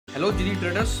Hello Geni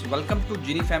traders, welcome to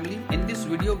Geni family. In this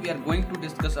video we are going to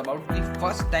discuss about the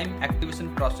first time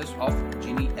activation process of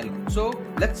GeniAlgo. So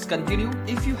let's continue.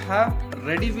 If you have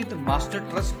ready with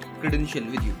MasterTrust credential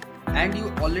with you and you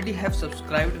already have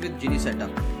subscribed with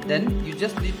GeniSetup, then you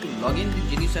just need to log in the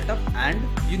GeniSetup and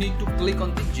you need to click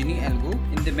on the GeniAlgo.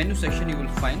 In the menu section you will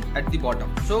find at the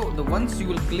bottom. So once you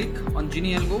will click on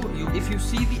GeniAlgo, if you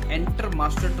see the enter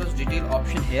MasterTrust detail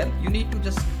option here, you need to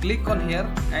just click on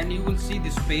here and you will see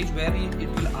this page where it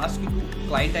will ask you to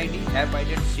client ID, app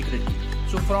ID and secret key.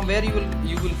 So from where you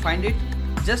will find it,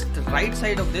 just right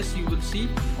side of this you will see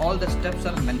all the steps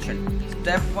are mentioned.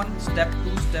 Step 1, step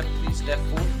 2, step 3, step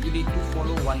 4. You need to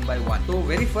follow one by one. So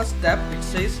very first step, it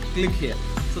says click here.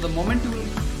 So the moment you will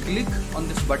click on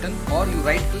this button or you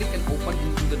right click and open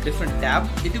into the different tab,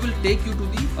 it will take you to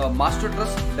the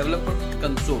MasterTrust developer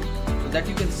console, so that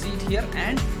you can see it here,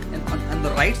 and on the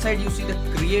right side you see the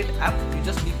create app. You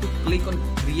just need to click on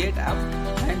create app,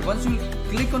 and once you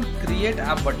click on create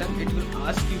app button, it will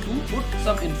ask you to put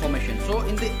some information. So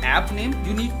in the app name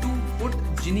you need to put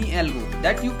GeniAlgo.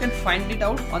 That you can find it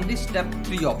out on the step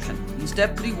 3 option. In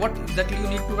step 3, what exactly you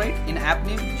need to write? In app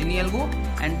name GeniAlgo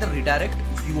and the redirect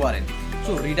URL.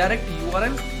 So redirect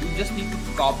URL, you just need to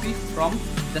copy from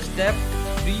the step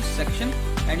 3 section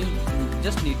and you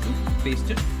just need to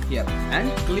paste it here and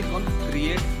click on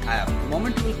create app. The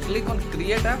moment you will click on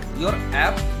create app, your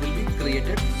app will be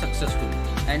created successfully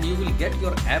and you will get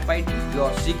your app ID,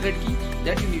 your secret key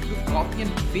that you need to copy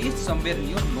and paste somewhere in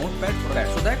your notepad for that,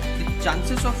 so that the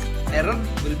chances of error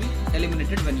will be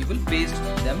eliminated when you will paste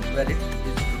them where it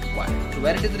is required. So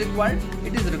where it is required?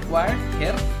 It is required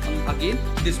here on again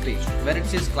this page where it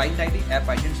says client ID, app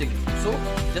ID and secret key. So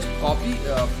just copy,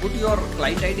 put your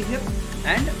client ID here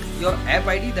and your app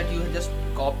ID that you have just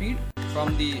copied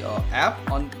from the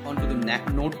app onto the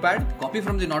notepad. Copy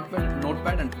from the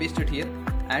notepad and paste it here,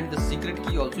 and the secret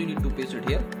key also you need to paste it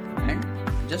here and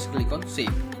just click on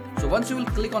save. So once you will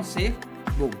click on save,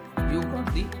 boom, you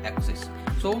got the access.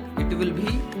 So it will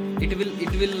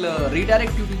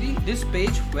redirect you to this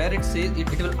page where it says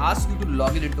it will ask you to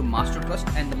log in into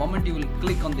MasterTrust, and the moment you will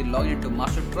click on the login into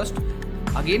MasterTrust,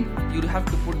 again you will have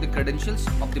to put the credentials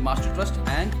of the MasterTrust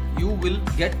and you will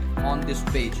get on this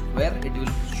page where it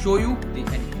will show you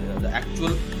the actual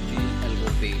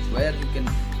GeniAlgo page where you can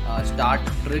start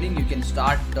trading, you can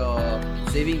start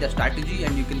saving the strategy,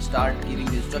 and you can start giving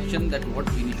the instruction that what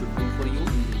Geni should do for you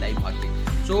in the live market.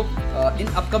 So in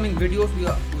upcoming videos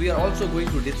we are also going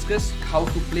to discuss how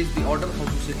to place the order, how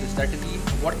to set the strategy,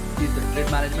 what is the trade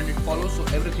management it follows. So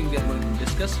everything we are going to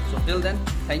discuss. So till then,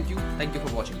 thank you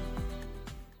for watching.